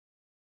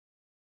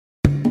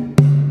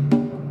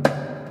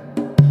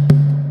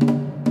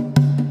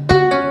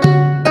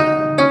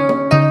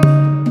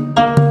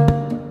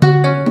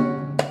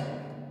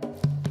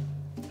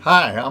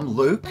Hi, I'm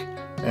Luke,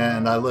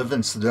 and I live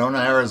in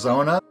Sedona,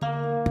 Arizona.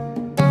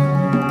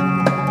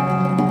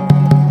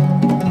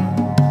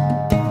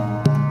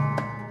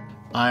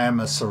 I am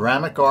a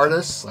ceramic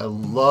artist. I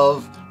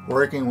love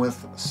working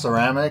with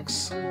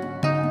ceramics.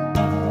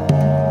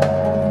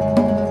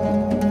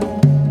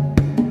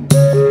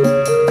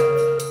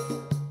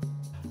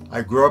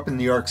 I grew up in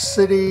New York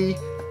City.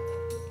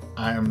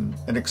 I'm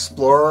an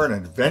explorer, an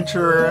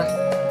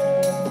adventurer.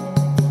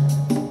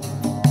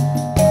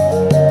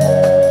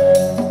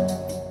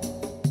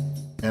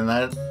 And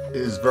that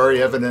is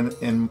very evident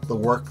in the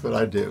work that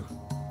I do.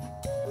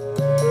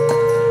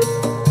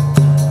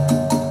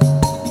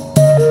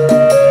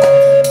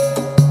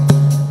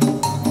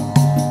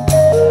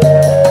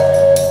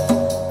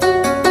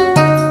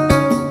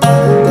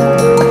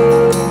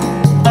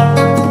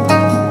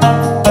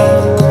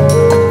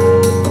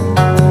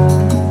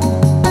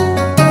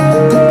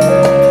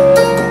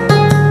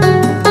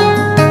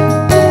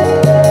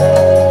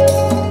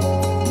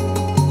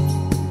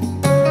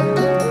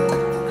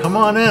 Come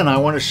on in, I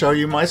want to show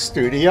you my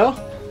studio.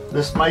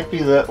 This might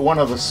be one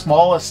of the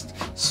smallest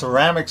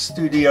ceramic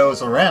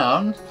studios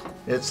around.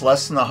 It's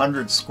less than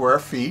 100 square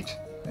feet,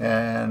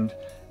 and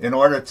in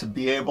order to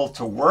be able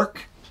to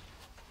work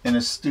in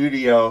a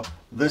studio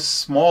this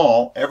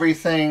small,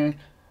 everything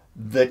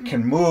that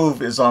can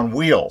move is on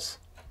wheels.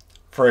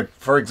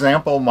 For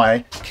example,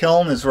 my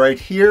kiln is right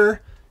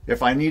here.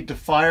 If I need to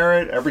fire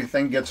it,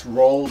 everything gets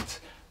rolled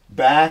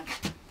back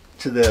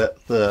to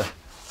the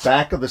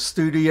back of the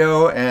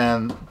studio,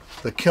 and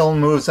the kiln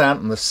moves out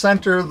in the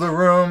center of the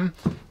room,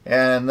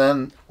 and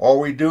then all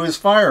we do is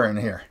fire in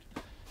here.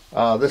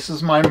 This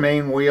is my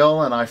main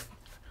wheel, and I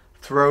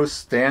throw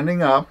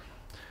standing up,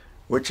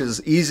 which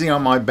is easy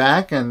on my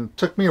back, and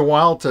took me a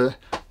while to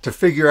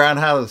figure out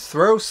how to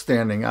throw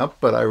standing up,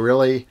 but I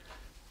really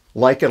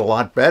like it a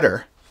lot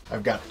better.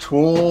 I've got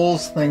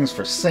tools, things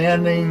for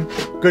sanding,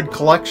 good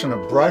collection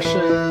of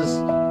brushes,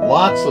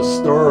 lots of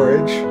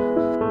storage.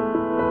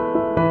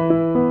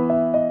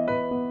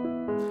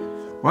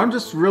 Well, I'm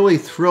just really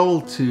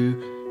thrilled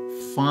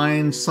to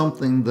find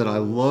something that I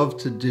love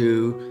to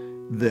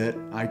do, that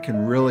I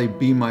can really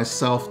be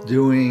myself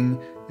doing,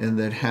 and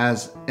that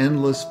has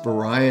endless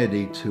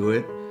variety to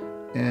it.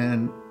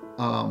 And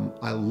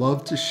I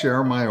love to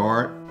share my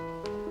art.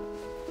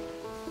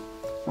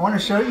 I want to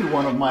show you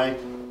one of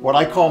what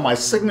I call my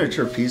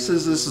signature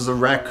pieces. This is a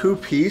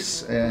raku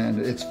piece, and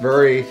it's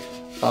very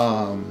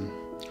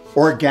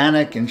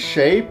organic in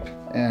shape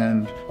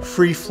and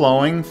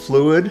free-flowing,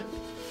 fluid.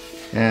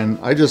 And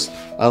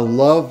I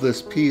love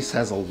this piece.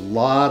 Has a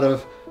lot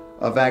of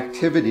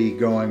activity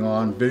going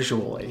on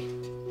visually.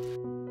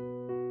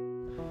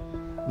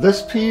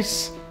 This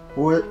piece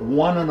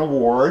won an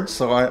award,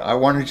 so I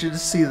wanted you to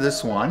see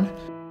this one.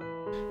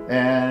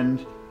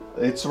 And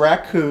it's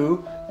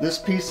raku. This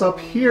piece up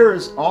here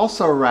is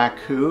also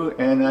raku,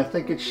 and I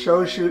think it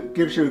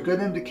gives you a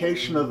good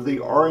indication of the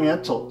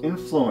Oriental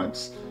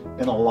influence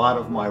in a lot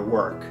of my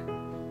work.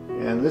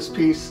 And this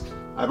piece,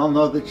 I don't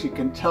know that you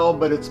can tell,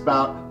 but it's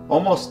about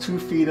almost 2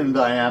 feet in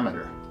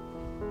diameter.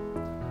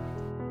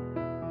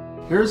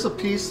 Here's a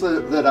piece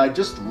that I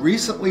just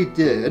recently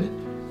did,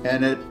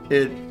 and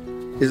it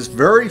is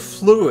very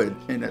fluid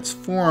in its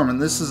form,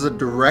 and this is a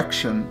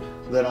direction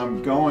that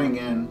I'm going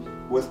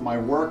in with my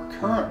work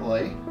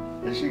currently.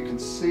 As you can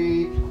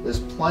see, there's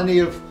plenty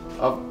of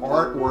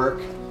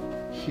artwork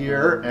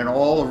here and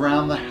all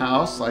around the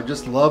house. I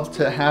just love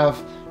to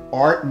have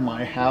art in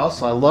my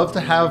house. I love to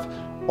have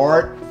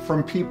art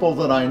from people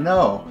that I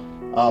know.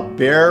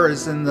 Bear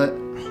is in the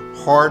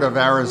Hart of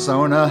AZ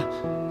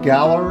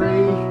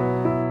Gallery.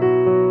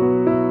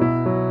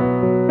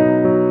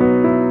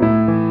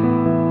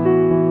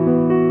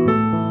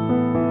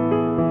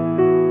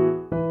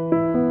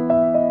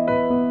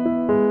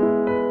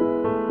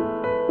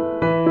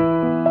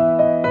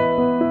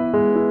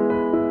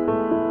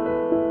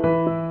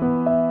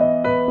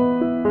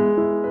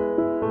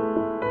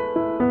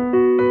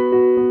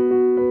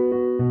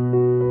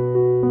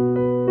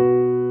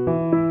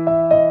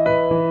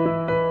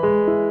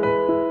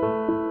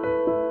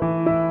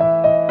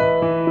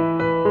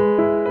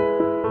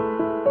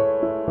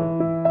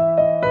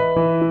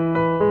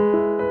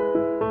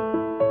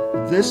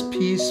 This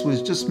piece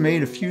was just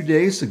made a few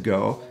days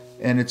ago,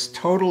 and it's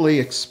totally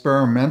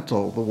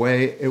experimental, the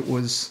way it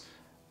was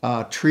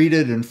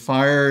treated and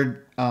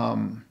fired.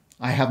 I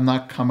have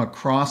not come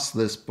across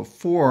this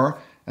before,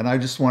 and I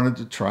just wanted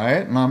to try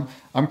it, and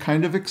I'm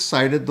kind of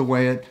excited the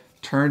way it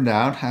turned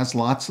out. Has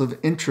lots of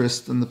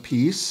interest in the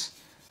piece.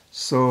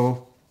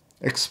 So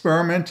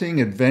experimenting,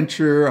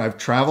 adventure, I've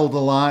traveled a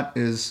lot,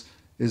 is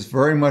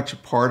very much a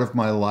part of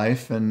my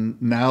life,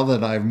 and now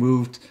that I've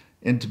moved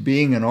into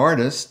being an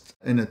artist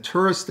in a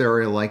tourist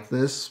area like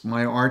this,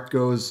 my art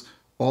goes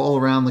all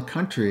around the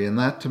country, and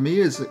that to me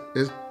is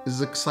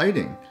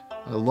exciting.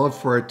 I love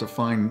for it to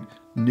find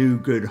new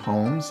good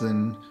homes,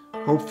 and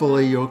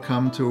hopefully you'll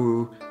come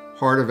to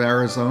Hart of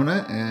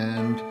Arizona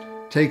and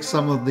take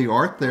some of the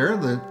art there.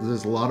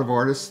 There's a lot of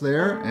artists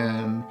there,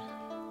 and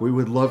we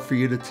would love for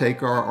you to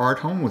take our art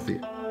home with you.